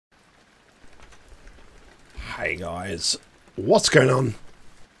Hey guys, what's going on?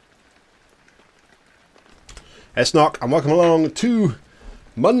 It's Nock and welcome along to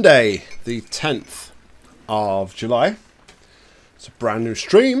Monday the 10th of July. It's a brand new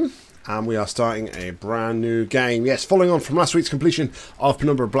stream and we are starting a brand new game. Yes, following on from last week's completion of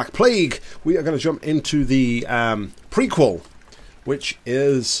Penumbra Black Plague, we are going to jump into the prequel, which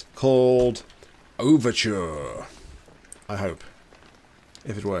is called Overture. I hope,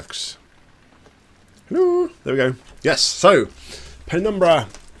 if it works. Hello, there we go. Yes, so Penumbra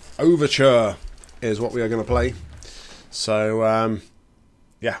Overture is what we are going to play. So,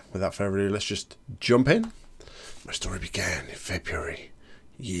 yeah, without further ado, let's just jump in. My story began in February,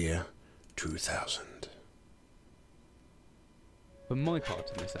 year 2000. For my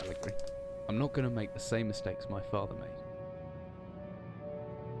part in this allegory, I'm not going to make the same mistakes my father made.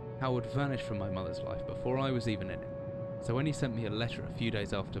 Howard vanished from my mother's life before I was even in it. So when he sent me a letter a few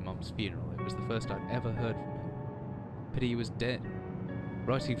days after Mum's funeral, it was the first I'd ever heard from him. Pity he was dead.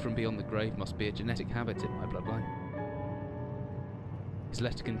 Writing from beyond the grave must be a genetic habit in my bloodline. His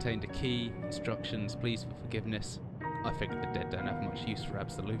letter contained a key, instructions, pleas for forgiveness. I figured the dead don't have much use for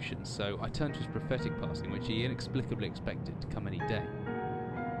absolution, so I turned to his prophetic passing, which he inexplicably expected to come any day.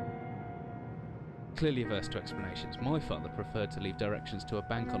 Clearly averse to explanations, my father preferred to leave directions to a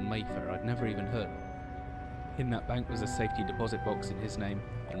bank on Mayfair I'd never even heard of. In that bank was a safety deposit box in his name,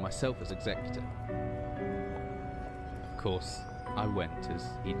 and myself as executor. Of course, I went, as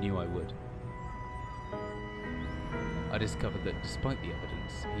he knew I would. I discovered that despite the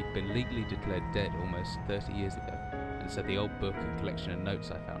evidence, he'd been legally declared dead almost 30 years ago, and so the old book and collection of notes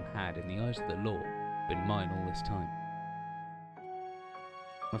I found had, in the eyes of the law, been mine all this time.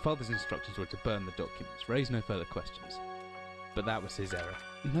 My father's instructions were to burn the documents, raise no further questions. But that was his error.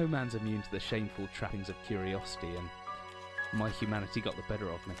 No man's immune to the shameful trappings of curiosity, and my humanity got the better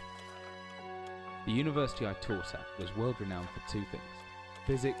of me. The university I taught at was world-renowned for two things: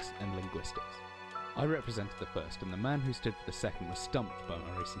 physics and linguistics. I represented the first, and the man who stood for the second was stumped by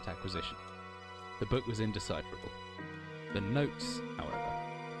my recent acquisition. The book was indecipherable. The notes, however,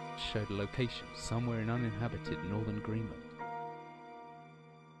 showed a location somewhere in uninhabited northern Greenland.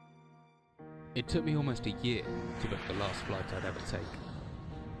 It took me almost a year to book the last flight I'd ever take.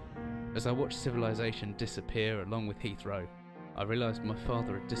 As I watched civilization disappear along with Heathrow, I realised my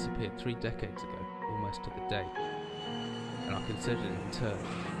father had disappeared 3 decades ago, almost to the day, and I considered in turn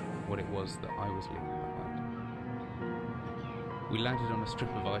what it was that I was leaving behind. We landed on a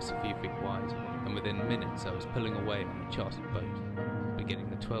strip of ice a few feet wide, and within minutes I was pulling away on a chartered boat, beginning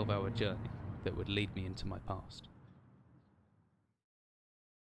the 12-hour journey that would lead me into my past.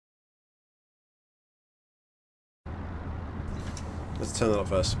 Let's turn that up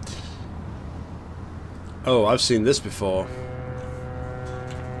first. Oh, I've seen this before.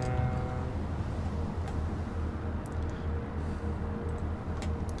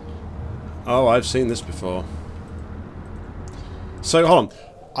 Oh, I've seen this before. So, hold on.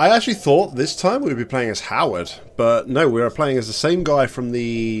 I actually thought this time we'd be playing as Howard, but no, we are playing as the same guy from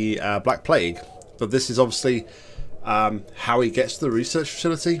the Black Plague. But this is obviously how he gets to the research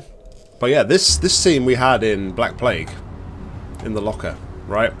facility. But yeah, this scene we had in Black Plague. In the locker,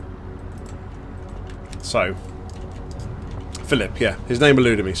 right? So, Philip, yeah. His name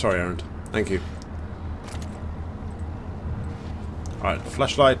eluded me. Sorry, Aaron. Thank you. Alright,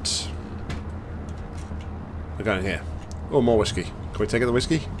 flashlight. We're going here. Oh, more whiskey. Can we take out the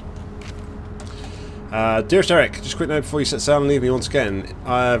whiskey? Dearest Eric, just a quick note before you set sail and leave me once again.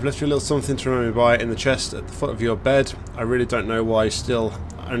 I've left you a little something to remember me by in the chest at the foot of your bed. I really don't know why you still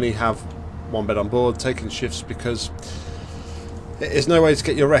only have one bed on board, taking shifts because there's no way to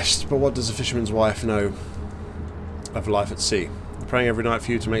get your rest, but what does a fisherman's wife know of life at sea? I'm praying every night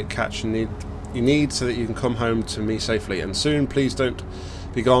for you to make the catch you need so that you can come home to me safely. And soon, please don't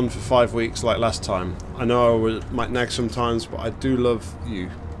be gone for 5 weeks like last time. I know I might nag sometimes, but I do love you,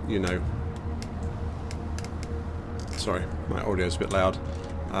 you know. Sorry, my audio's a bit loud.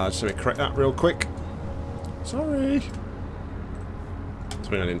 Just let me correct that real quick. Sorry.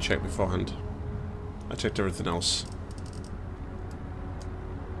 Something I didn't check beforehand. I checked everything else.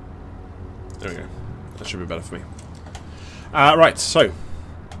 There we go. That should be better for me. Right, so.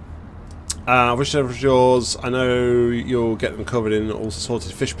 Whichever is yours, I know you'll get them covered in all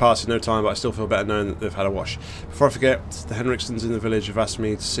sorted fish parts in no time, but I still feel better knowing that they've had a wash. Before I forget, the Henriksons in the village have asked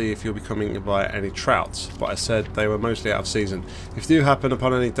me to see if you'll be coming by any trouts, but I said they were mostly out of season. If you do happen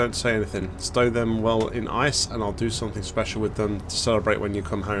upon any, don't say anything. Stow them well in ice, and I'll do something special with them to celebrate when you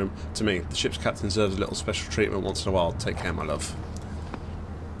come home to me. The ship's captain deserves a little special treatment once in a while. Take care, my love.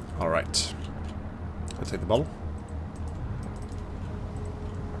 Alright. I'll take the bottle.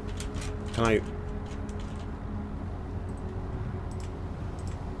 Can I...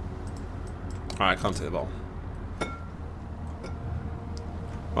 Alright, I can't take the bottle.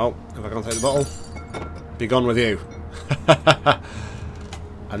 Well, if I can't take the bottle, be gone with you.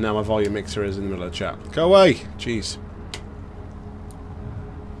 And now my volume mixer is in the middle of the chat. Go away! Jeez.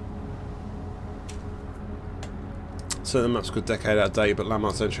 So the map's a good decade out of date, but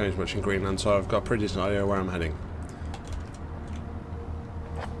landmarks don't change much in Greenland, so I've got a pretty decent idea where I'm heading.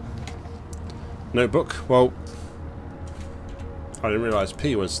 Notebook. Well, I didn't realise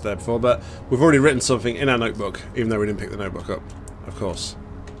P was there before, but we've already written something in our notebook, even though we didn't pick the notebook up, of course.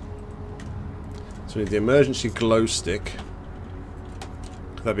 So we need the emergency glow stick.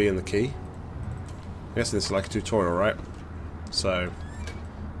 Could that be in the key? I guess this is like a tutorial, right? So,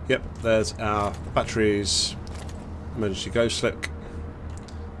 yep, there's our batteries, emergency glow stick,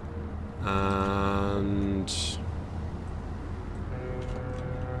 and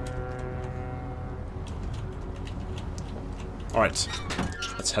alright,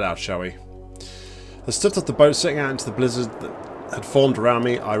 let's head out, shall we? As I stepped off the boat, setting out into the blizzard that had formed around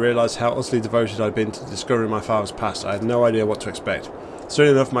me, I realised how utterly devoted I'd been to discovering my father's past. I had no idea what to expect. Soon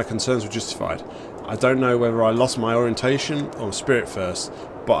enough, my concerns were justified. I don't know whether I lost my orientation or spirit first,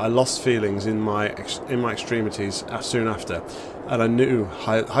 but I lost feelings in my extremities soon after, and I knew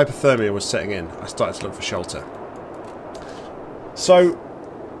hypothermia was setting in. I started to look for shelter. So,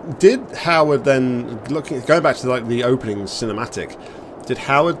 did Howard then, going back to like the opening cinematic, did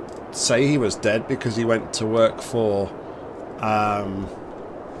Howard say he was dead because he went to work for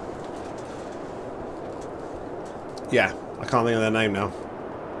yeah, I can't think of their name now.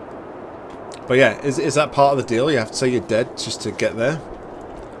 But yeah, is that part of the deal? You have to say you're dead just to get there?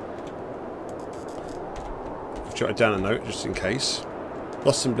 I've jotted down a note just in case.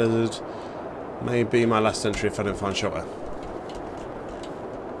 Lost in blizzard. May be my last entry if I don't find shelter.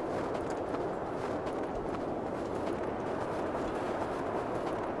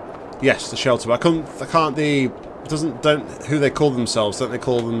 Yes, the shelter. But I can't the don't who they call themselves? Don't they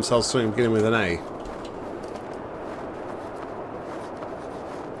call themselves something beginning with an A?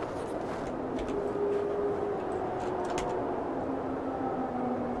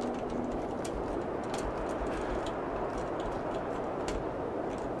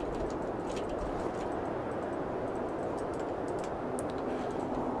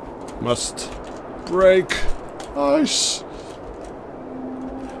 Must break ice.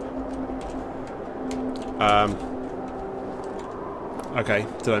 Okay,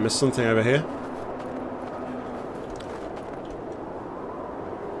 did I miss something over here?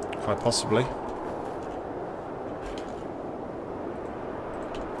 Quite possibly.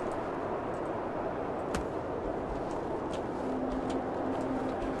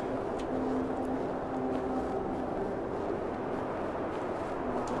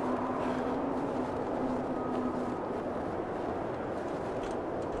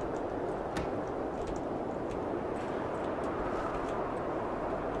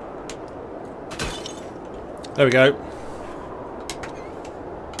 There we go.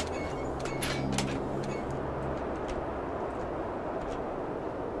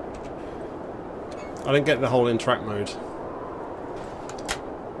 I didn't get the whole interact mode.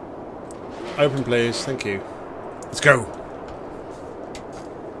 Open please, thank you. Let's go.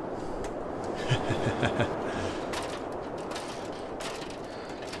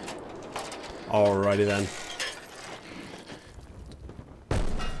 Alrighty then.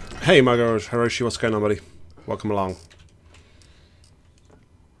 Hey Mago Hiroshi, what's going on, buddy? Welcome along.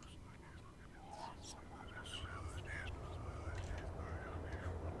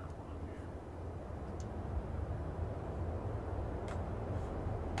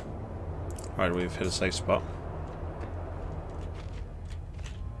 Right, we've hit a safe spot.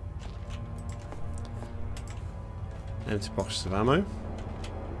 Empty boxes of ammo.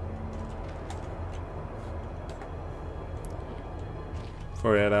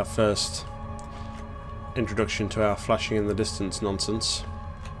 Before we had our first introduction to our flashing in the distance nonsense.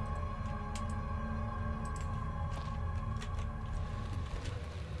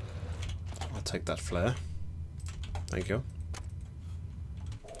 I'll take that flare. Thank you.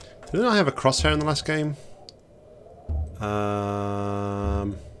 Didn't I have a crosshair in the last game?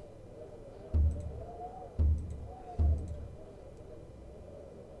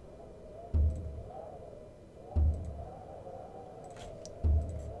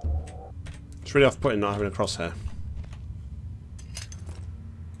 It's really off-putting not having a crosshair.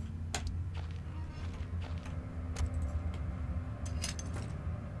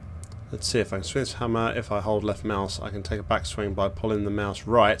 Let's see if I can swing this hammer. If I hold left mouse, I can take a backswing by pulling the mouse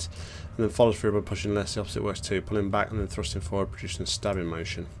right, and then follow through by pushing left. The opposite works too. Pulling back and then thrusting forward, producing a stabbing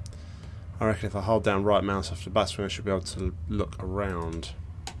motion. I reckon if I hold down right mouse after backswing, I should be able to look around.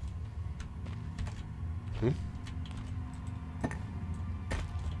 Hold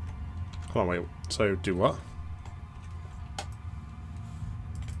on, wait. So, do what?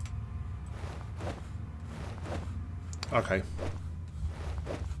 Okay.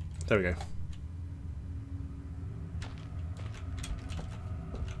 There we go.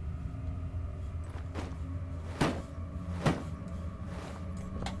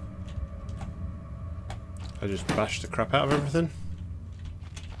 I just bashed the crap out of everything.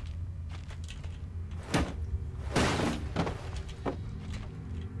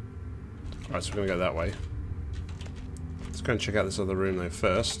 Alright, so we're going to go that way. Let's go and check out this other room though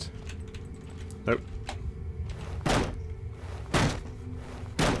first. Nope.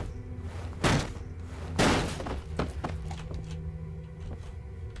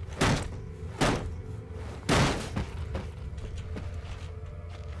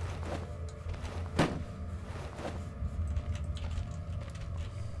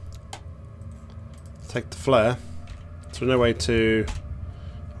 Take the flare. So there's no way to...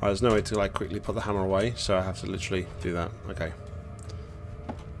 Oh, there's no way to like quickly put the hammer away, so I have to literally do that. Okay.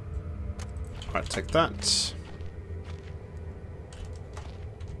 Alright, take that.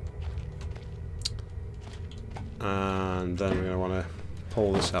 And then we're going to want to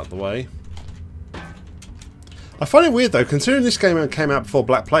pull this out the way. I find it weird though, considering this game came out before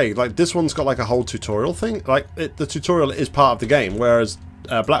Black Plague, like this one's got like a whole tutorial thing. Like the tutorial is part of the game, whereas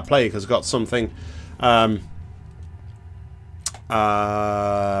Black Plague has got something...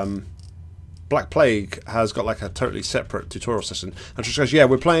 Black Plague has got like a totally separate tutorial session. And just goes, yeah,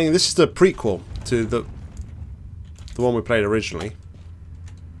 we're playing. This is the prequel to the one we played originally.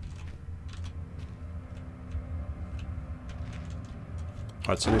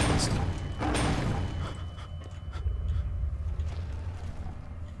 Alright, so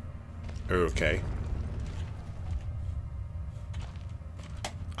okay.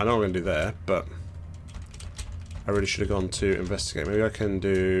 I know what I'm going to do there, but I really should have gone to investigate. Maybe I can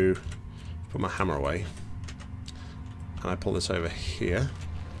do... Put my hammer away. And I pull this over here.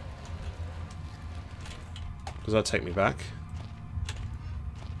 Does that take me back?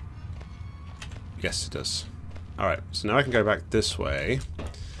 Yes, it does. Alright, so now I can go back this way.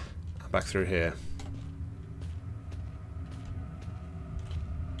 Back through here.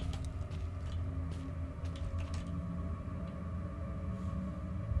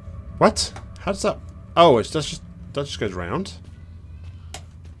 What? How does that... Oh, it does just... That just goes round?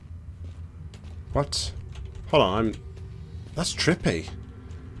 What? Hold on, that's trippy.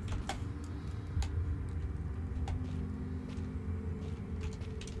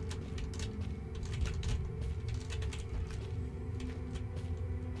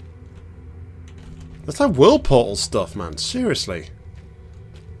 That's like World Portal stuff, man. Seriously.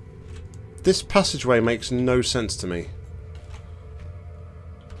 This passageway makes no sense to me.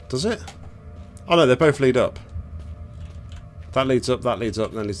 Does it? Oh no, they both lead up. That leads up, and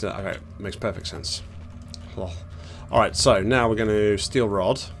then leads up. Okay, makes perfect sense. Oh. Alright, so now we're going to steel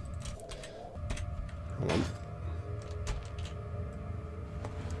rod. Hold on.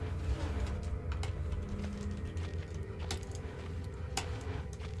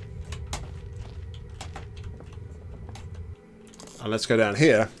 And let's go down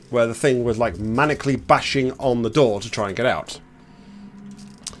here, where the thing was like manically bashing on the door to try and get out.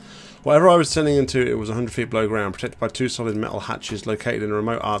 Whatever I was descending into, it was 100 feet below ground, protected by two solid metal hatches located in a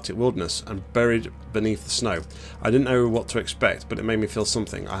remote Arctic wilderness and buried beneath the snow. I didn't know what to expect, but it made me feel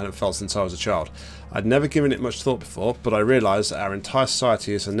something I hadn't felt since I was a child. I'd never given it much thought before, but I realised that our entire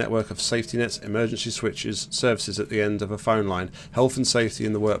society is a network of safety nets, emergency switches, services at the end of a phone line, health and safety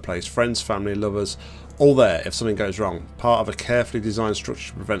in the workplace, friends, family, lovers, all there if something goes wrong. Part of a carefully designed structure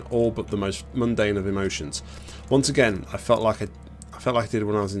to prevent all but the most mundane of emotions. Once again, I felt like I did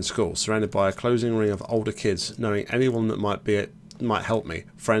when I was in school, surrounded by a closing ring of older kids, knowing anyone that might help me.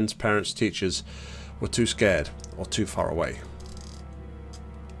 Friends, parents, teachers were too scared or too far away.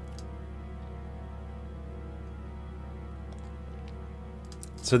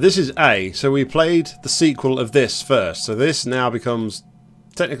 So this is A. So we played the sequel of this first. So this now becomes...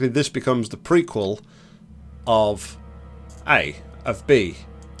 Technically this becomes the prequel of A. Of B.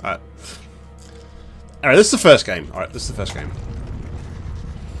 Alright, this is the first game. Alright, this is the first game.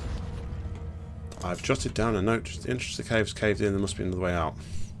 I've jotted down a note. The entrance to the cave's caved in. There must be another way out.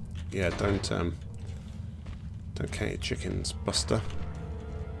 Yeah, don't count your chickens, Buster.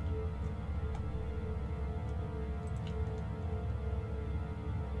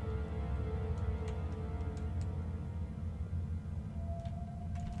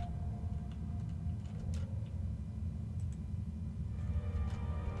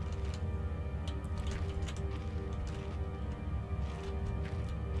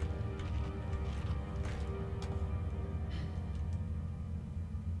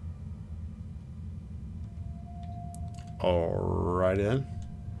 Alrighty then.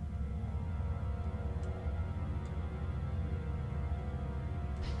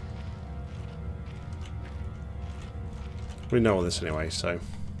 We know all this anyway, so...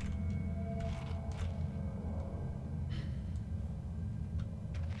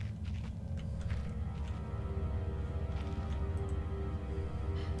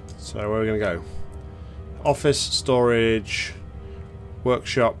 So where are we going to go? Office, storage,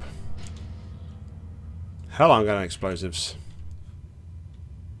 workshop. Hell, I'm going to explosives.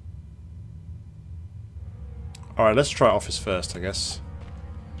 Alright, let's try office first, I guess.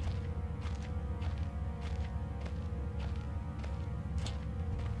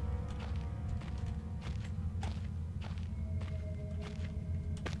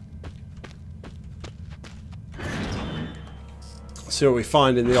 See what we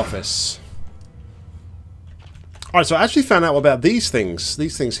find in the office. Alright, so I actually found out about these things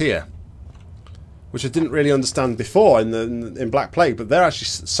here, which I didn't really understand before in Black Plague, but they're actually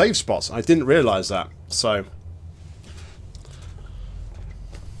save spots. I didn't realise that. So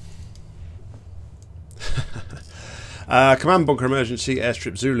Command Bunker Emergency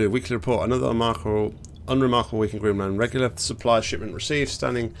Airstrip Zulu Weekly Report. Another unremarkable week in Greenland. Regular supply shipment received.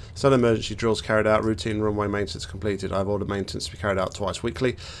 Standard emergency drills carried out. Routine runway maintenance completed. I've ordered maintenance to be carried out twice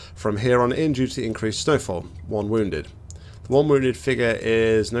weekly. From here on in, due to the increased snowfall. 1 wounded. The 1 wounded figure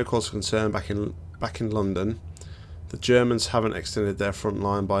is no cause for concern back in London. The Germans haven't extended their front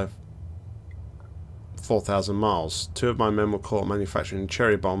line by 4,000 miles. 2 of my men were caught manufacturing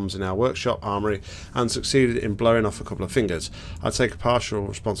cherry bombs in our workshop armory and succeeded in blowing off a couple of fingers. I take a partial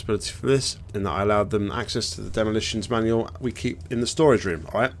responsibility for this in that I allowed them access to the demolitions manual we keep in the storage room.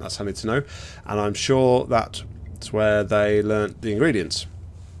 Alright, that's handy to know. And I'm sure that's where they learnt the ingredients.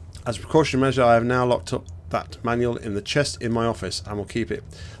 As a precautionary measure, I have now locked up that manual in the chest in my office and will keep it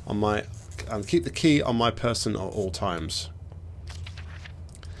on my keep the key on my person at all times.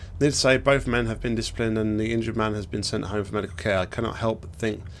 Needless to say, both men have been disciplined and the injured man has been sent home for medical care. I cannot help but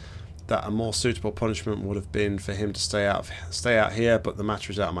think that a more suitable punishment would have been for him to stay out here, but the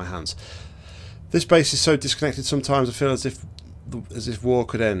matter is out of my hands. This base is so disconnected sometimes I feel as if war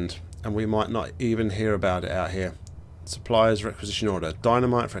could end and we might not even hear about it out here. Supplies requisition order.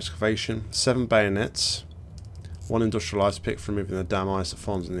 Dynamite for excavation, 7 bayonets, 1 industrial ice pick for removing the damn ice that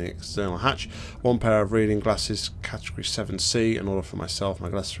forms in the external hatch, 1 pair of reading glasses, category 7C, an order for myself. My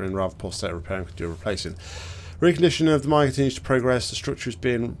glasses are in rather poor state of repair and could do replacing. Reconditioning of the mine continues to progress. The structure is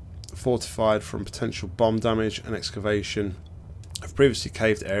being fortified from potential bomb damage, and excavation of previously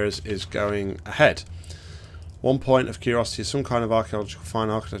caved areas is going ahead. 1 point of curiosity is some kind of archaeological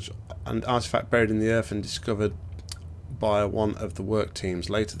find, an artifact buried in the earth and discovered by one of the work teams.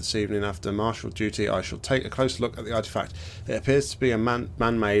 Later this evening, after martial duty, I shall take a close look at the artifact. It appears to be a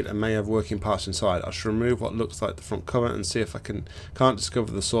man-made and may have working parts inside. I shall remove what looks like the front cover and see if I can't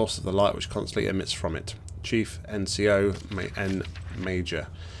discover the source of the light which constantly emits from it. Chief NCO N Major.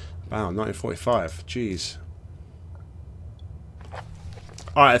 Wow, 1945. Jeez.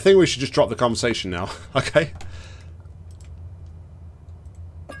 Alright, I think we should just drop the conversation now. Okay.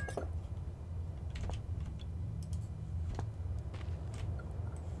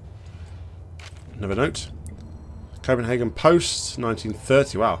 Another note. Copenhagen Post,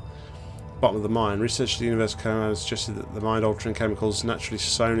 1930. Wow. Bottom of the mine. Research at the University of Canada suggested that the mind-altering chemicals naturally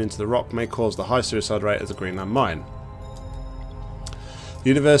sown into the rock may cause the high suicide rate of the Greenland mine. The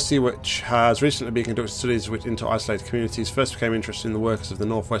university, which has recently been conducting studies into isolated communities, first became interested in the workers of the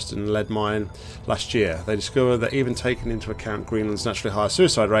northwestern lead mine last year. They discovered that even taking into account Greenland's naturally high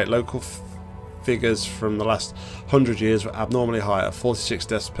suicide rate, local figures from the last 100 years were abnormally high at 46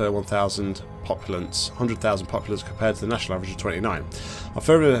 deaths per 100,000 populace compared to the national average of 29. On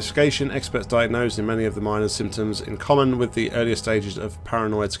further investigation, experts diagnosed in many of the miners symptoms in common with the earlier stages of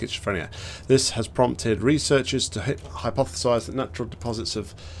paranoid schizophrenia. This has prompted researchers to hypothesize that natural deposits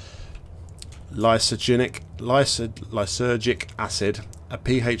of lysergic acid, a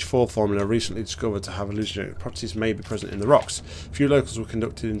pH 4 formula recently discovered to have hallucinogenic properties, may be present in the rocks. Few locals were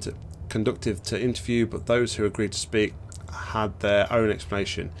conductive to interview, but those who agreed to speak had their own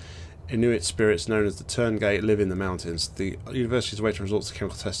explanation. Inuit spirits known as the Turngate live in the mountains. The university is awaiting results of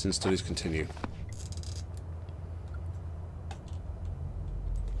chemical testing. Studies continue.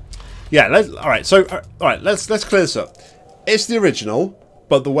 Yeah, let's clear this up. It's the original,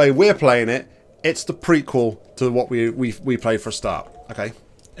 but the way we're playing it, it's the prequel to what we played for a start. Okay,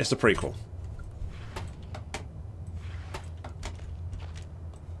 it's the prequel.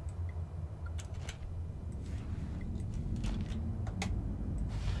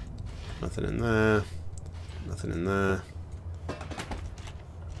 Nothing in there. Nothing in there.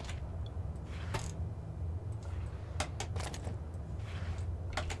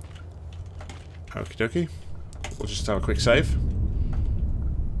 Okie dokie. We'll just have a quick save.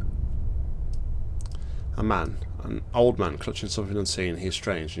 A man. An old man clutching something unseen. He is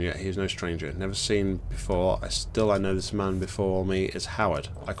strange, and yet he is no stranger. Never seen before. I know this man before me is Howard.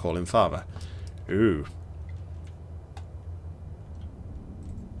 I call him father. Ooh.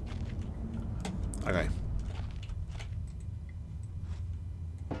 Okay.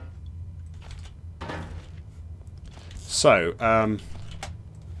 So,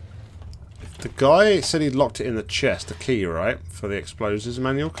 the guy said he'd locked it in the chest, the key, right, for the explosives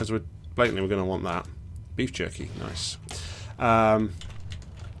manual, because we're blatantly going to want that. Beef jerky, nice.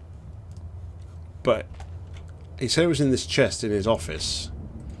 But he said it was in this chest in his office.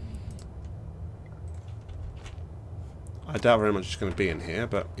 I doubt very much it's going to be in here,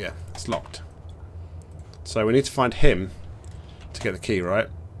 but yeah, it's locked. So we need to find him to get the key, right?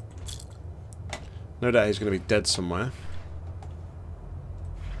 No doubt he's going to be dead somewhere.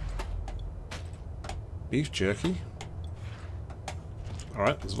 Beef jerky.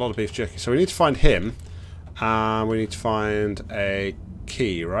 Alright, there's a lot of beef jerky. So we need to find him. We need to find a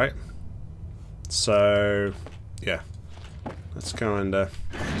key, right? So, yeah. Let's go and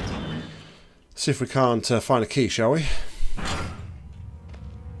see if we can't find a key, shall we?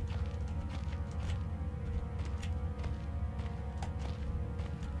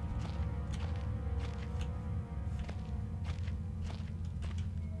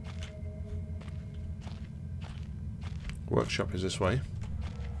 Workshop is this way.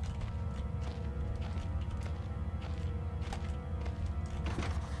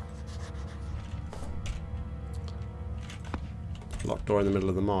 Locked door in the middle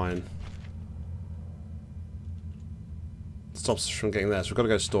of the mine. Stops us from getting there, so we've got to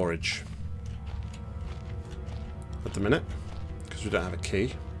go to storage. At the minute, because we don't have a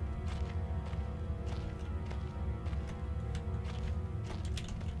key.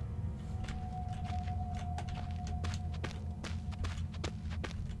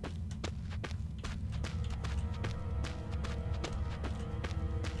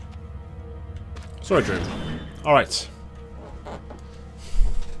 Storage room. Alright.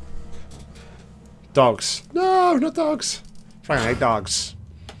 Dogs. No, not dogs. Frank, I hate dogs.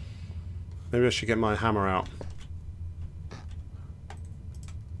 Maybe I should get my hammer out.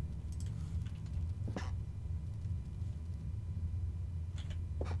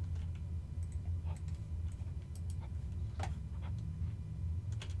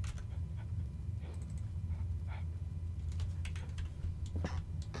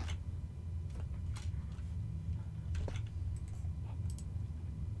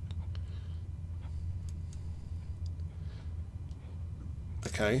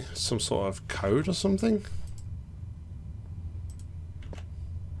 Okay, some sort of code or something?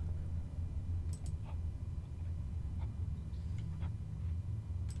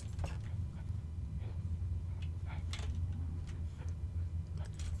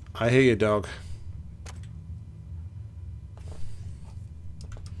 I hear you, dog.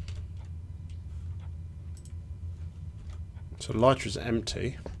 So lighter is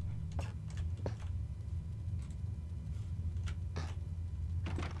empty.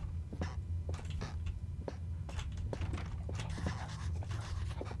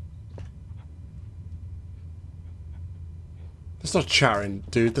 That's not Charin,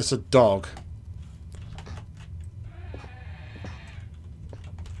 dude. That's a dog.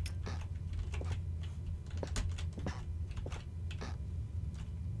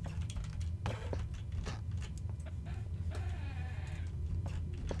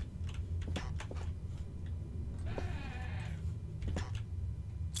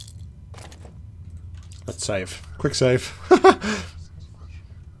 Let's save. Quick save.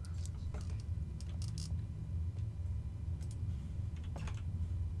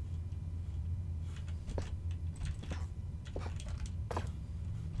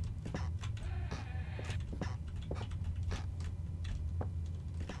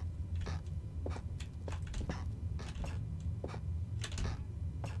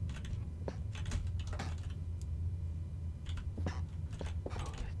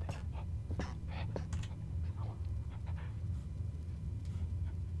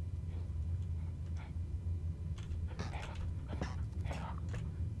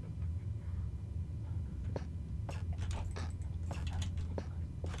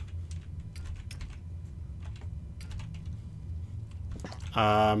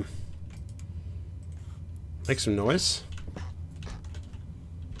 Make some noise.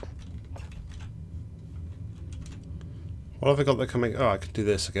 What have I got that coming? Oh, I could do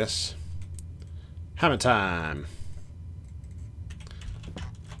this, I guess. Hammer time.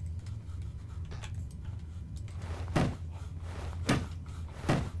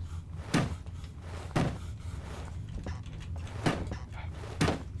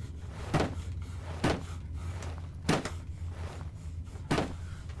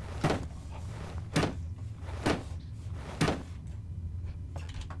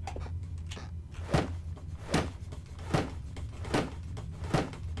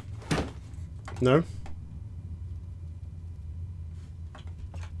 No?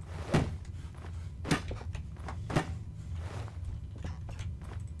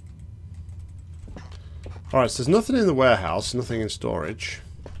 Alright, so there's nothing in the warehouse, nothing in storage.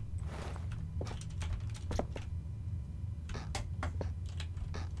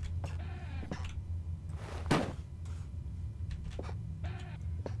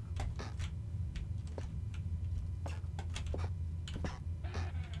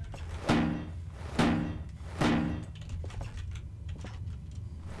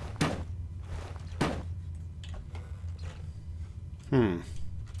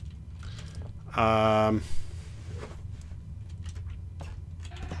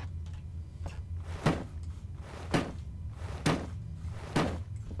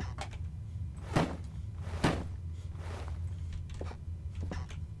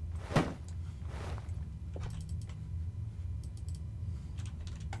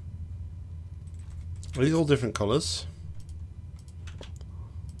 Are these all different colours?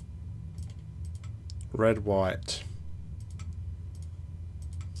 Red, white.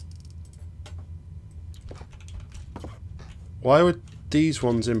 Why would these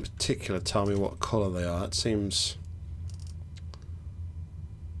ones in particular tell me what colour they are? It seems...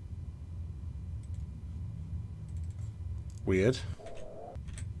 weird.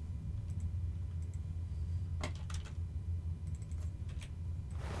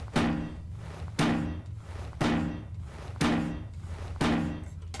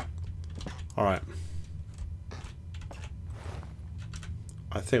 Alright.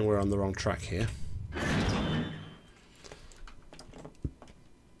 I think we're on the wrong track here.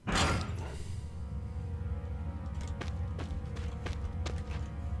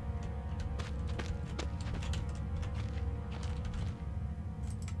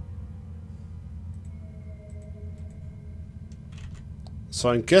 So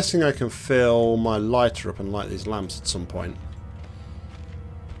I'm guessing I can fill my lighter up and light these lamps at some point.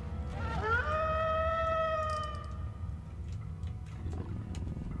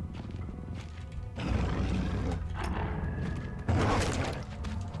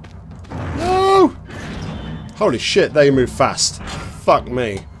 No! Holy shit, they move fast. Fuck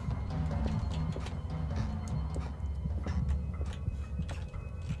me.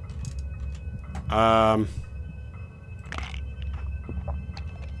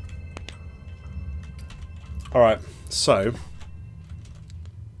 Alright, so...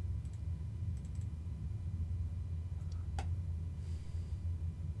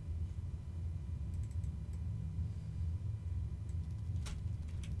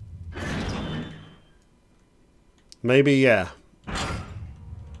 maybe, yeah.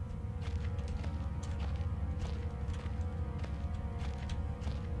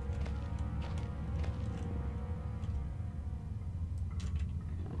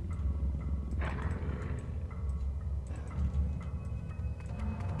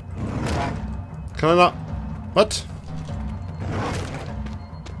 Can I not? What?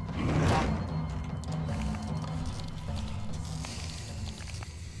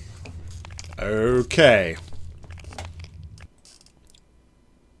 Okay.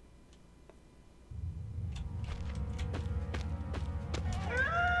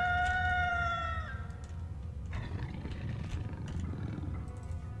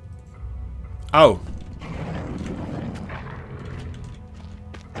 Oh.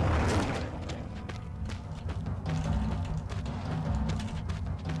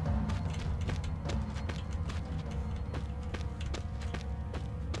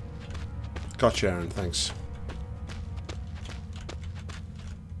 Gotcha, Aaron, thanks.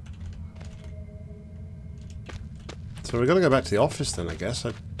 So we're going to go back to the office then, I guess.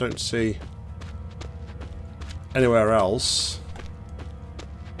 I don't see anywhere else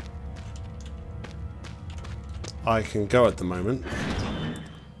I can go at the moment.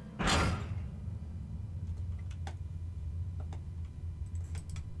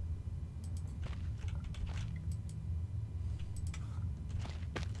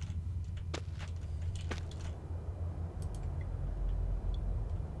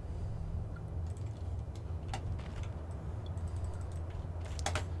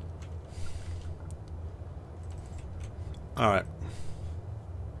 Alright.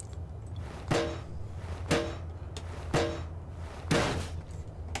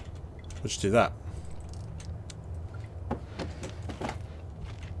 Let's do that.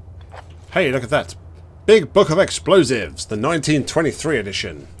 Hey, look at that. Big Book of Explosives, the 1923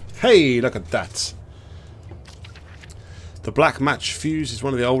 edition. Hey, look at that. The black match fuse is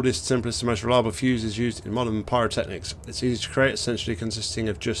one of the oldest, simplest, and most reliable fuses used in modern pyrotechnics. It's easy to create, essentially consisting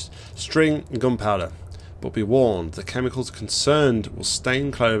of just string and gunpowder. But be warned, the chemicals concerned will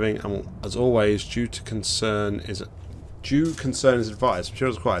stain clothing, and will, as always, due concern is advised.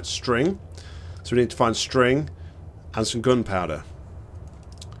 Materials required: string. So we need to find string and some gunpowder,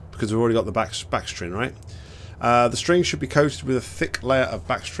 because we've already got the backstring, right? The string should be coated with a thick layer of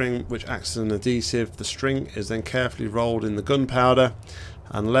backstring which acts as an adhesive. The string is then carefully rolled in the gunpowder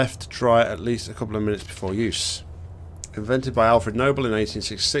and left to dry at least a couple of minutes before use. Invented by Alfred Noble in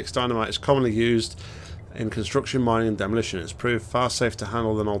 1866, dynamite is commonly used in construction, mining and demolition. It has proved far safer to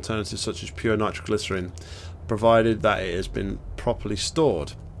handle than alternatives such as pure nitroglycerin, provided that it has been properly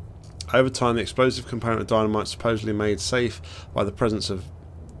stored. Over time, the explosive component of dynamite supposedly made safe by the presence of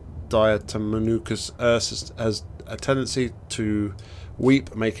diatomaceous earth has a tendency to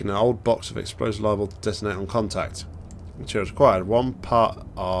weep, making an old box of explosive liable to detonate on contact. Materials required: 1 part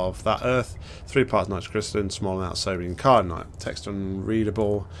of that earth, 3 parts nitroglycerin, small amount of sodium carbonate. Text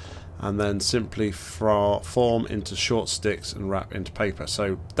unreadable, and then simply form into short sticks and wrap into paper.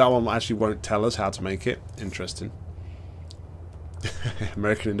 So that one actually won't tell us how to make it. Interesting.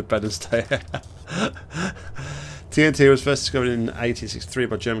 American Independence Day. TNT was first discovered in 1863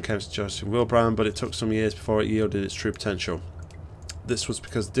 by German chemist Joseph Wilbraham, but it took some years before it yielded its true potential. This was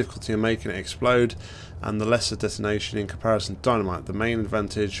because of the difficulty in making it explode and the lesser detonation in comparison to dynamite. The main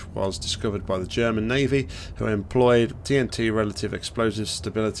advantage was discovered by the German Navy, who employed TNT relative explosive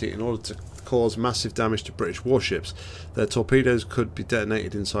stability in order to cause massive damage to British warships. Their torpedoes could be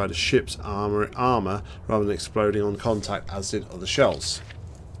detonated inside a ship's armour rather than exploding on contact as did other shells.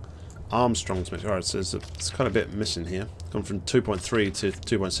 Armstrong's mixture. Alright, so it's kind of a bit missing here. Gone from 2.3 to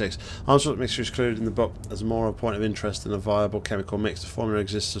 2.6. Armstrong's mixture is included in the book as more of a point of interest than a viable chemical mix. The formula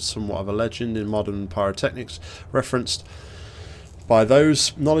exists as somewhat of a legend in modern pyrotechnics, referenced by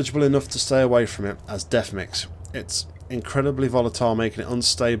those knowledgeable enough to stay away from it as death mix. It's incredibly volatile, making it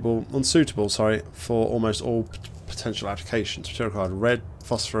unsuitable for almost all potential applications. Material required: red,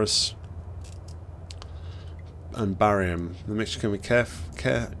 phosphorus, and barium. The mixture can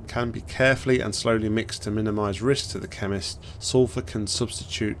be carefully and slowly mixed to minimise risk to the chemist. Sulphur can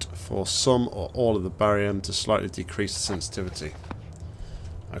substitute for some or all of the barium to slightly decrease the sensitivity.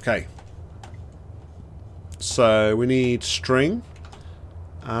 Okay. So we need string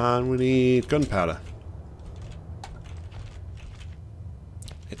and we need gunpowder,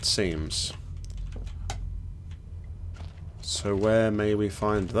 it seems. So where may we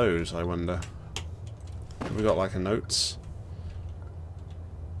find those, I wonder? Have we got like a notes?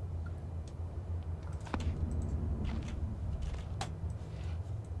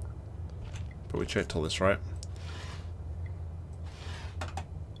 But we checked all this, right?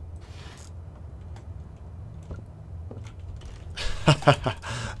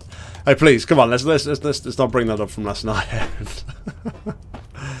 Hey, please, come on, let's not bring that up from last night.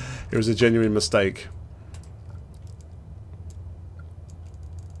 It was a genuine mistake.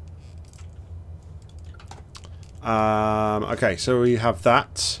 Okay, so we have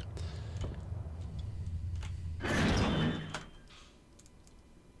that.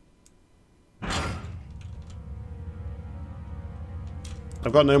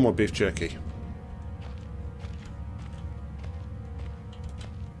 I've got no more beef jerky.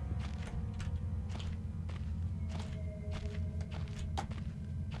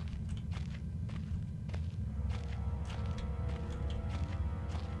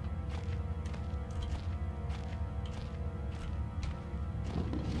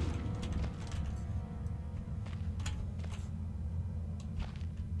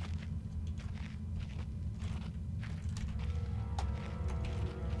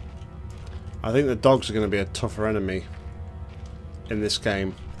 I think the dogs are going to be a tougher enemy in this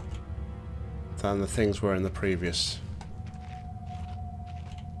game than the things were in the previous.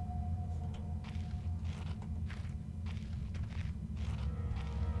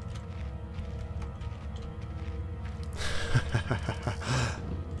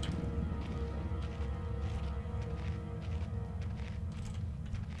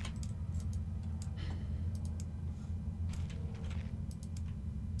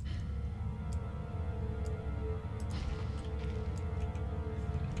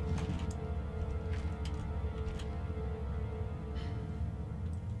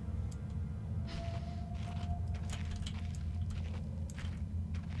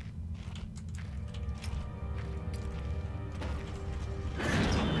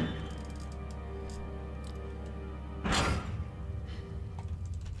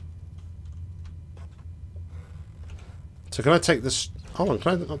 So can I take this? Hold on,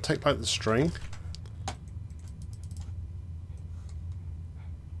 can I not take like the string?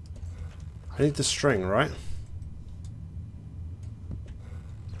 I need the string, right?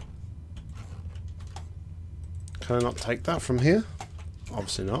 Can I not take that from here?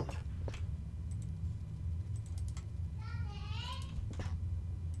 Obviously not.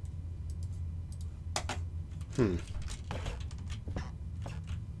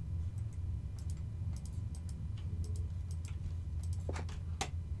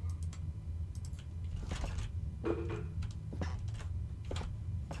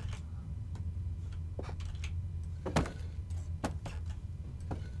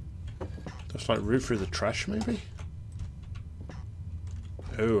 Just like root through the trash, maybe?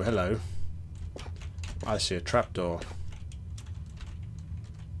 Oh, hello. I see a trapdoor.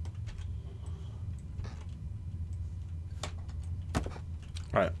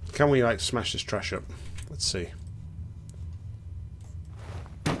 Right, can we like smash this trash up? Let's see.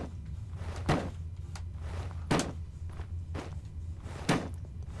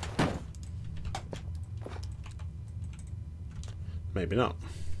 Maybe not.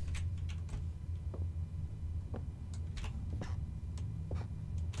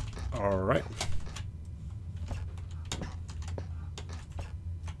 Alright.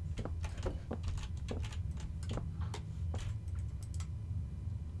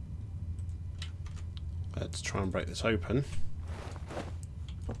 Let's try and break this open.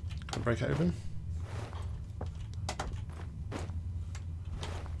 Can I break it open?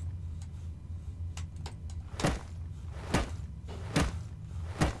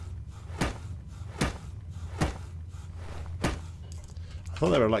 I thought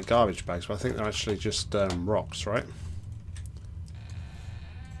they were like garbage bags, but I think they're actually just rocks, right?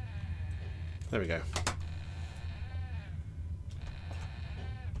 There we go.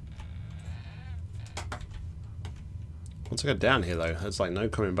 Once I go down here though, there's like no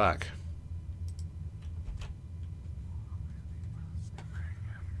coming back.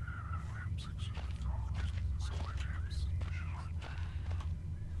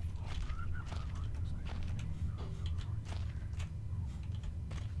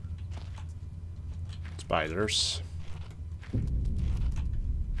 Spiders.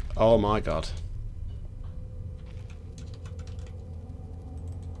 Oh my god.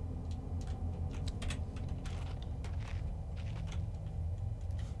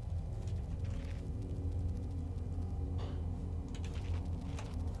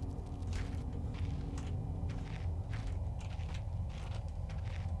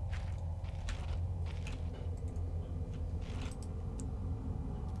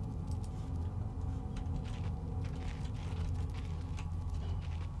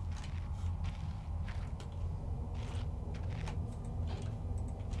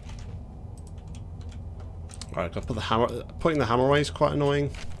 Alright, I've got the hammer. Putting the hammer away is quite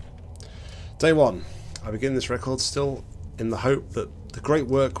annoying. Day 1. I begin this record still in the hope that the great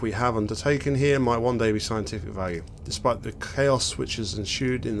work we have undertaken here might one day be scientific value. Despite the chaos which has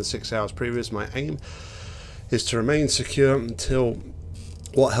ensued in the 6 hours previous, my aim is to remain secure until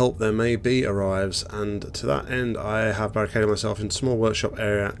what help there may be arrives, and to that end I have barricaded myself in a small workshop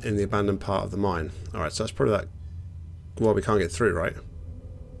area in the abandoned part of the mine. Alright, so that's probably that. Well, we can't get through, right?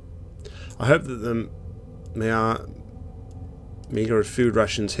 I hope that the meager food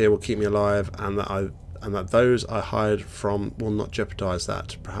rations here will keep me alive, and that those I hide from will not jeopardise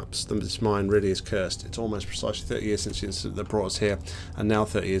that. Perhaps this mine really is cursed. It's almost precisely 30 years since the incident that brought us here, and now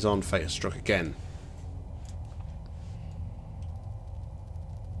 30 years on, fate has struck again.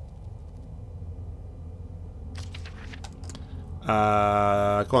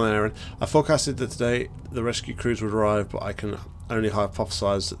 Go on then, Aaron. I forecasted that today the rescue crews would arrive, but I can only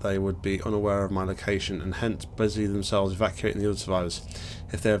hypothesise that they would be unaware of my location and hence busy themselves evacuating the other survivors.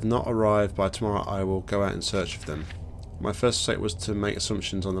 If they have not arrived by tomorrow, I will go out in search of them. My first mistake was to make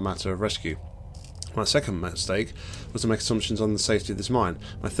assumptions on the matter of rescue. My second mistake was to make assumptions on the safety of this mine.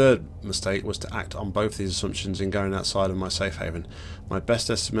 My third mistake was to act on both these assumptions in going outside of my safe haven. My best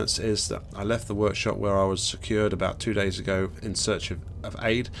estimates is that I left the workshop where I was secured about 2 days ago in search of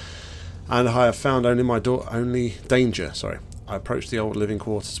aid, and I have found only danger. I approached the old living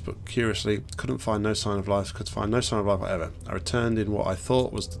quarters, but curiously could find no sign of life whatever. I returned in what I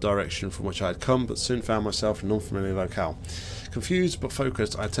thought was the direction from which I had come, but soon found myself in an unfamiliar locale. Confused but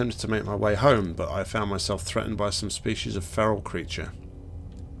focused, I attempted to make my way home, but I found myself threatened by some species of feral creature,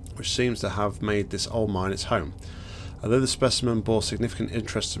 which seems to have made this old mine its home. Although the specimen bore significant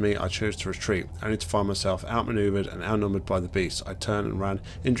interest to me, I chose to retreat, only to find myself outmaneuvered and outnumbered by the beast. I turned and ran,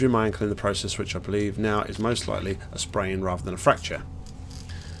 injuring my ankle in the process, which I believe now is most likely a sprain rather than a fracture.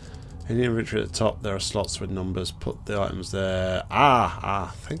 In the inventory at the top, there are slots with numbers. Put the items there.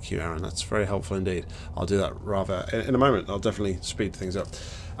 Thank you, Aaron. That's very helpful indeed. I'll do that rather in a moment. I'll definitely speed things up.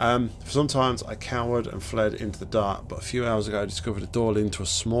 For some times I cowered and fled into the dark, but a few hours ago I discovered a door leading to a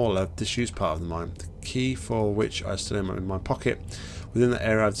smaller, disused part of the mine, the key for which I still have in my pocket. Within the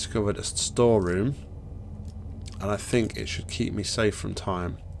area I've discovered a storeroom, and I think it should keep me safe from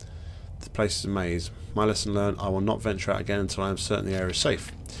time. The place is a maze. My lesson learned: I will not venture out again until I am certain the area is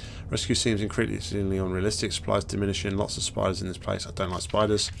safe. Rescue seems increasingly unrealistic, supplies diminishing, lots of spiders in this place. I don't like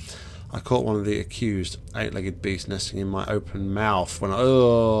spiders. I caught one of the accused, 8-legged beast nesting in my open mouth when I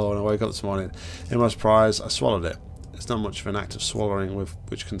woke up this morning. In my surprise, I swallowed it. It's not much of an act of swallowing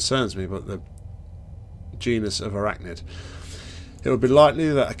which concerns me, but the genus of arachnid. It would be likely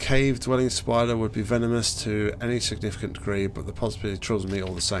that a cave-dwelling spider would be venomous to any significant degree, but the possibility troubles me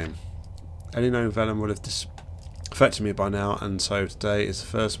all the same. Any known venom would have affected me by now, and so today is the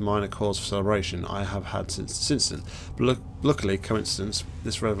first minor cause for celebration I have had since this incident. But luckily, coincidence,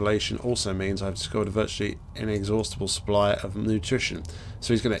 this revelation also means I've discovered a virtually inexhaustible supply of nutrition.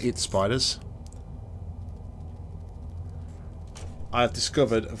 So he's going to eat the spiders. I have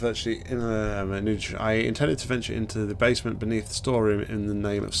discovered a virtually nutrition. I intended to venture into the basement beneath the storeroom in the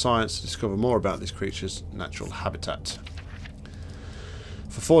name of science to discover more about this creature's natural habitat.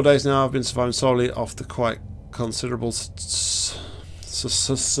 For 4 days now I've been surviving solely off the quite considerable sustenance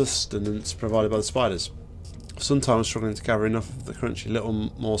provided by the spiders. Sometimes struggling to gather enough of the crunchy little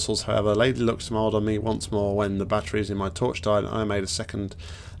morsels. However, Lady Luck smiled on me once more when the batteries in my torch died and I made a second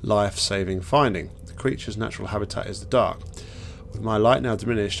life-saving finding. The creature's natural habitat is the dark. With my light now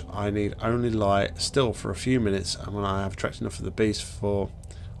diminished, I need only lie still for a few minutes, and when I have attracted enough of the beast for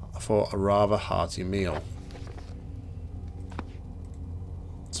a rather hearty meal.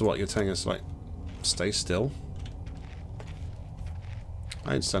 So what, you're telling us, like, stay still?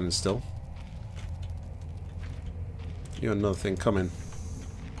 I ain't standing still. You got another thing coming.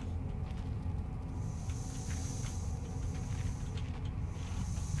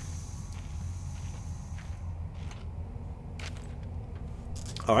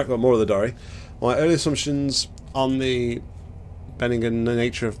 Alright, got more of the diary. My early assumptions on the Benningen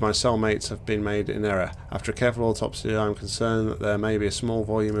nature of my cellmates have been made in error. After a careful autopsy, I am concerned that there may be a small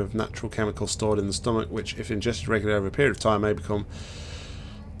volume of natural chemicals stored in the stomach, which, if ingested regularly over a period of time, may become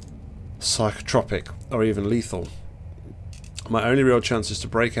psychotropic or even lethal. My only real chance is to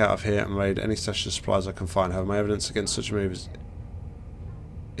break out of here and raid any stash of supplies I can find. However, my evidence against such a move is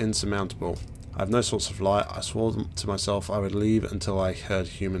insurmountable. I have no source of light. I swore to myself I would leave until I heard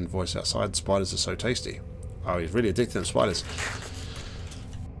human voice outside. Spiders are so tasty. Oh, he's really addicted to spiders.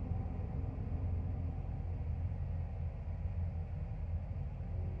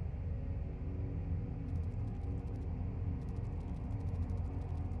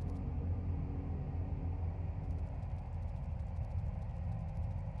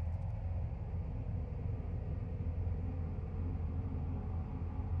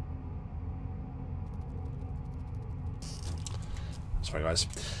 Sorry guys.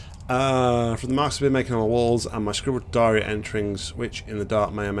 From the marks I've been making on my walls and my scribbled diary enterings, which in the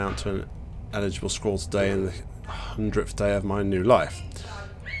dark may amount to an eligible scroll today in the 100th day of my new life.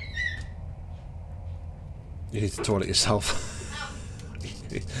 You need to toilet yourself.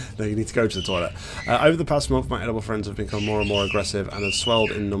 No, you need to go to the toilet. Over the past month, my edible friends have become more and more aggressive and have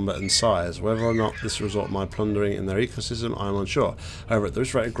swelled in number and size. Whether or not this will result in my plundering in their ecosystem, I am unsure. However, at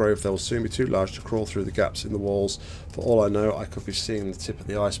this rate of growth, they will soon be too large to crawl through the gaps in the walls. For all I know, I could be seeing the tip of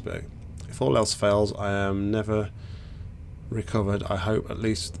the iceberg. If all else fails, I am never recovered. I hope at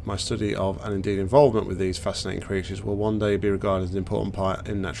least my study of, and indeed involvement with these fascinating creatures, will one day be regarded as an important part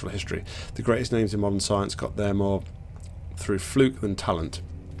in natural history. The greatest names in modern science got there more through fluke than talent,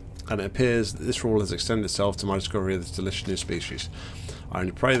 and it appears that this rule has extended itself to my discovery of this delicious new species. I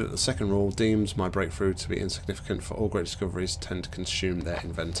only pray that the second rule deems my breakthrough to be insignificant, for all great discoveries tend to consume their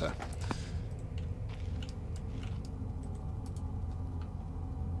inventor.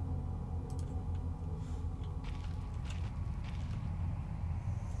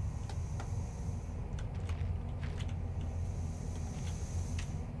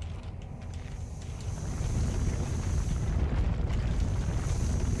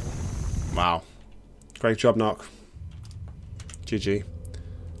 Wow. Great job, Nock. GG.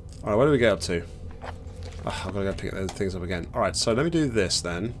 Alright, where do we get up to? Oh, I've got to go pick those things up again. Alright, so let me do this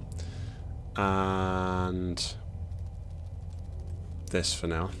then. And this for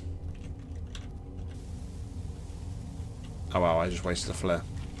now. Oh wow, I just wasted a flare.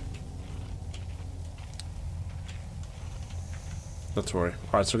 Not to worry.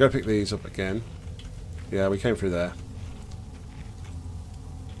 Alright, so we're going to pick these up again. Yeah, we came through there.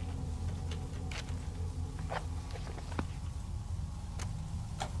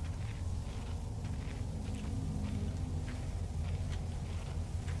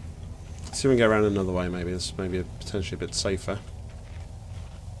 See if we can get around another way, maybe. This may be potentially a bit safer.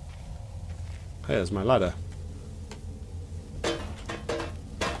 Hey, there's my ladder.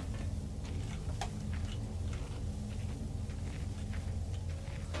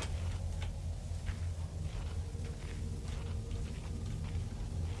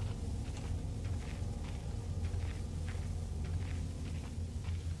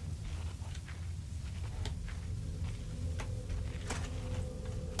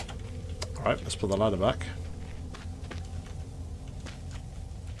 Alright, let's put the ladder back.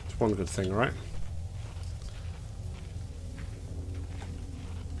 It's one good thing, right?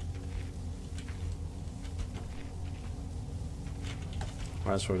 Alright,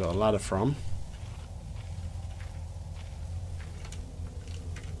 that's where we got a ladder from.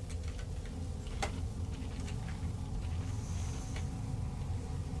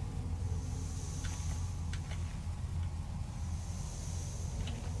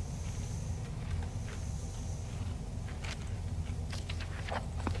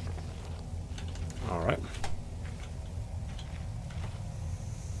 Alright.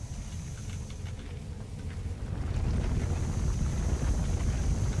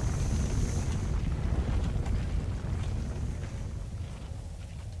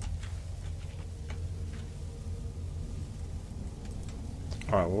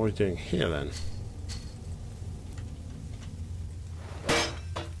 Alright, what are we doing here then?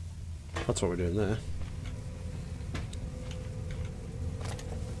 That's what we're doing there.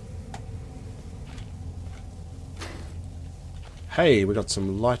 Hey, we got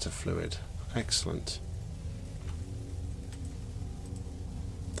some lighter fluid. Excellent.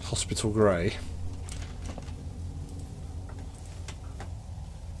 Hospital grey.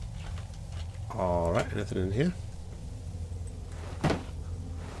 Alright, anything in here?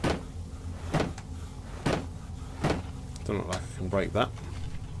 Don't look like I can break that.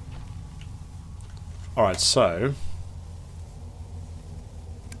 Alright, so...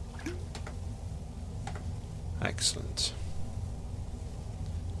 excellent.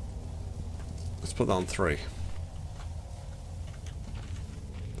 Let's put that on 3.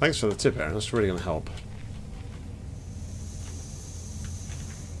 Thanks for the tip, Aaron. That's really going to help.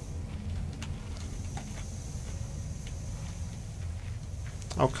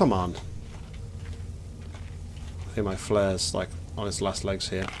 Oh, come on. I think my flare's like on its last legs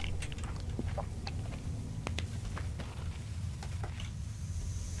here.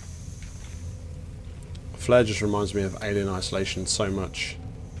 Flare just reminds me of Alien Isolation so much.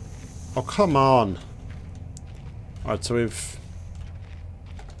 Oh, come on! Alright, so we've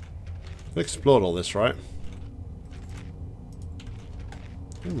explored all this, right?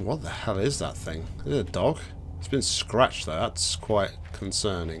 What the hell is that thing? Is it a dog? It's been scratched though, that's quite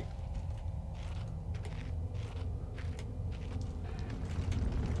concerning.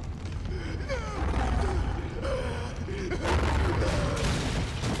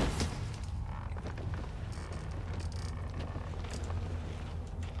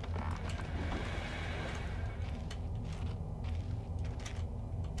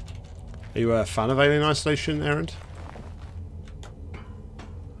 Are you a fan of Alien Isolation, Aaron?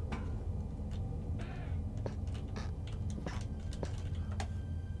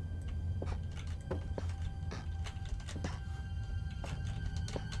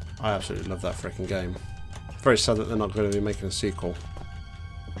 I absolutely love that freaking game. Very sad that they're not going to be making a sequel.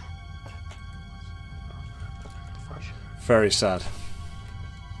 Very sad.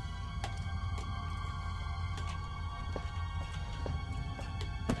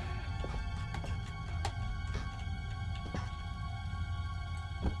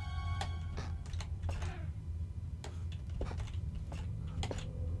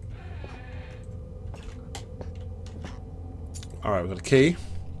 Alright, we've got a key.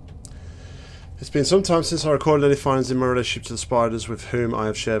 It's been some time since I recorded any findings in my relationship to the spiders with whom I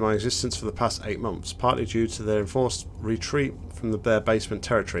have shared my existence for the past 8 months, partly due to their enforced retreat from their basement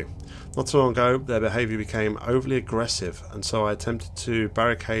territory. Not so long ago, their behaviour became overly aggressive, and so I attempted to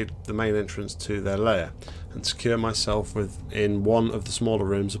barricade the main entrance to their lair and secure myself within one of the smaller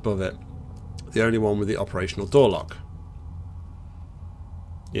rooms above it, the only one with the operational door lock.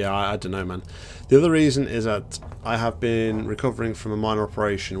 Yeah, I don't know, man. The other reason is that I have been recovering from a minor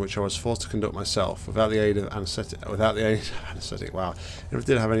operation which I was forced to conduct myself without the aid of anaesthetic. Wow. If I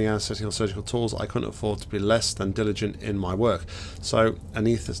did have any anaesthetic or surgical tools, I couldn't afford to be less than diligent in my work. So an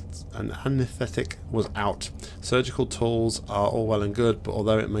anaesthetic was out. Surgical tools are all well and good, but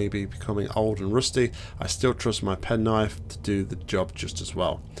although it may be becoming old and rusty, I still trust my penknife to do the job just as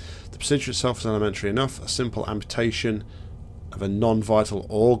well. The procedure itself is elementary enough, a simple amputation of a non-vital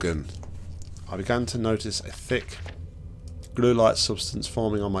organ. I began to notice a thick glue-like substance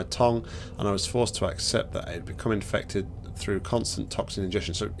forming on my tongue, and I was forced to accept that it had become infected through constant toxin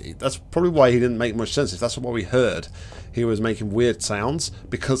ingestion. So that's probably why he didn't make much sense. If that's what we heard, he was making weird sounds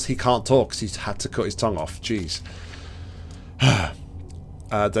because he can't talk because he's had to cut his tongue off. Jeez.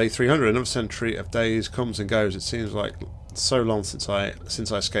 Day 300. Another century of days comes and goes. It seems like so long since I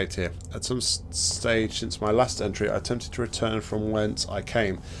escaped here. At some stage since my last entry, I attempted to return from whence I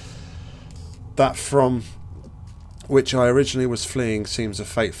came. That from which I originally was fleeing seems a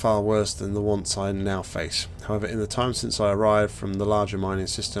fate far worse than the ones I now face. However, in the time since I arrived from the larger mining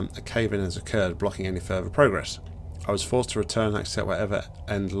system, a cave-in has occurred, blocking any further progress. I was forced to return and accept whatever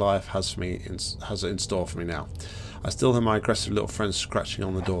end life has in store for me now. I still have my aggressive little friend scratching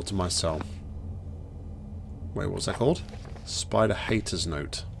on the door to my cell. Wait, what was that called? Spider Hater's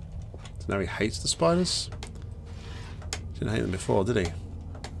Note. So now he hates the spiders? Didn't hate them before, did he?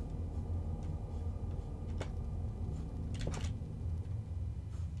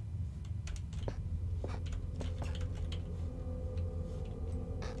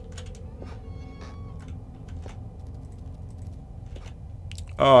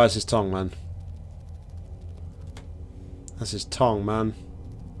 Oh, that's his tongue, man. That's his tongue, man.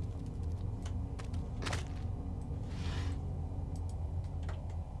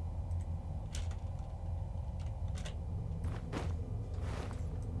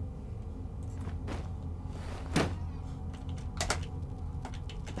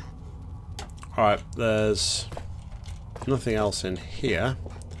 Alright, there's nothing else in here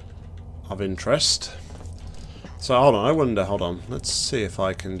of interest. So hold on, I wonder, hold on. Let's see if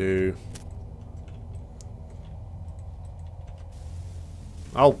I can do...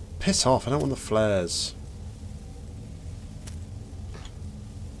 Oh, piss off, I don't want the flares.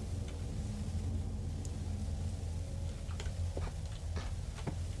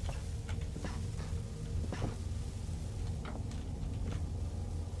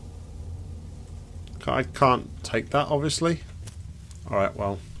 I can't take that, obviously. Alright,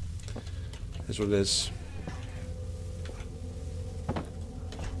 well, here's what it is.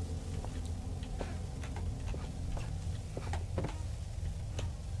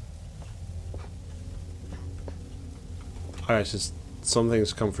 Alright, it's just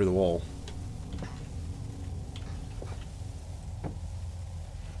something's come through the wall.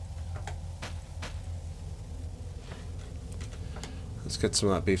 Let's get some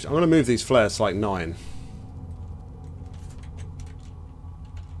of that beef. I'm going to move these flares to like 9.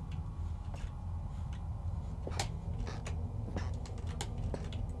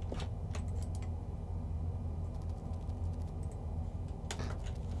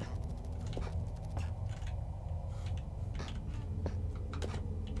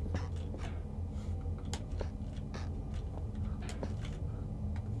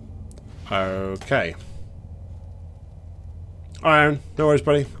 Okay. Alright, no worries,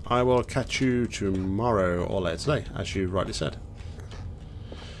 buddy. I will catch you tomorrow or later today, as you rightly said.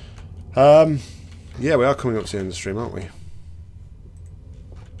 Yeah, we are coming up to the end of the stream, aren't we?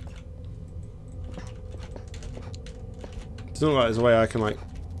 Doesn't look like there's a way I can, like,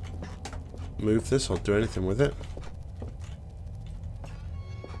 move this or do anything with it.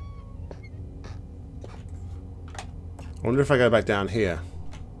 I wonder if I go back down here.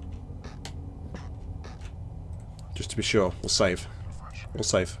 Just to be sure, we'll save. We'll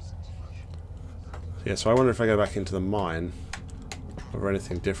save. Yeah, so I wonder if I go back into the mine, whether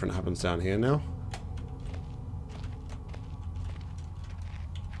anything different happens down here now.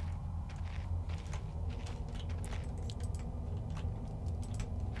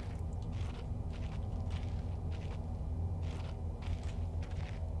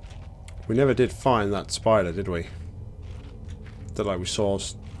 We never did find that spider, did we? That, like, we saw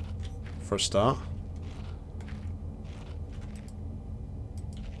for a start.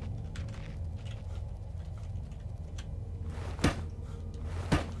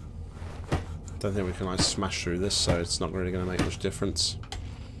 Don't think we can, like, smash through this, so it's not really going to make much difference.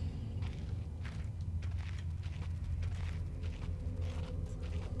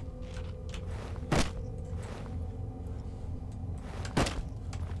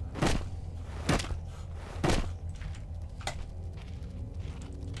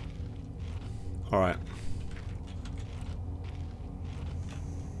 Alright.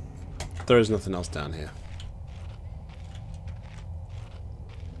 There is nothing else down here.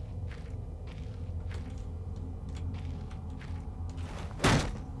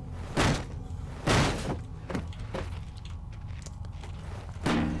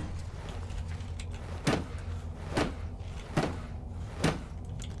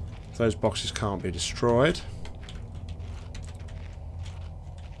 Those boxes can't be destroyed.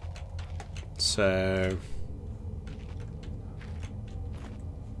 So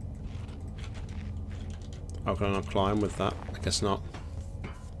Oh, can I not climb with that? I guess not.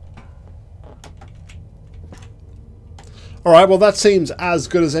 Alright, well that seems as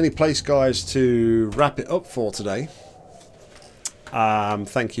good as any place, guys, to wrap it up for today.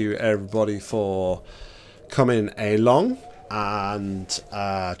 Thank you everybody for coming along and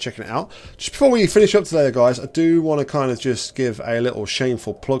checking it out. Just before we finish up today, guys, I do want to kind of just give a little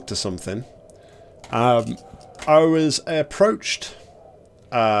shameful plug to something. I was approached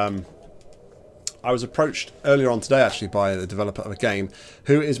earlier on today, actually, by the developer of a game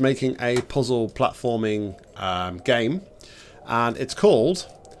who is making a puzzle platforming game, and it's called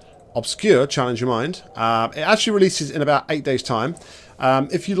Obscure, Challenge Your Mind. It actually releases in about 8 days' time.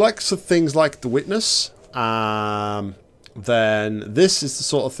 If you like some things like The Witness, then this is the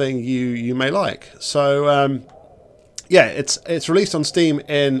sort of thing you may like. So yeah, it's released on Steam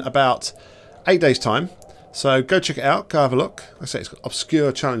in about 8 days' time. So go check it out, go have a look. Like I say, it's called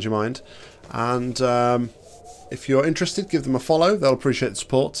Obscure, Challenge Your Mind. And if you're interested, give them a follow. They'll appreciate the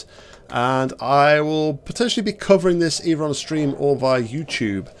support. And I will potentially be covering this either on a stream or via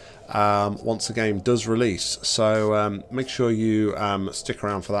YouTube once the game does release. So make sure you stick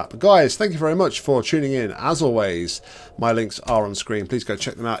around for that. But guys, thank you very much for tuning in. As always, my links are on screen. Please go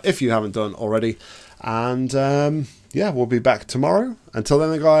check them out if you haven't done already. And yeah, we'll be back tomorrow. Until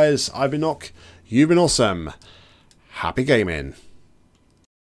then, guys, I've been Nock. You've been awesome. Happy gaming.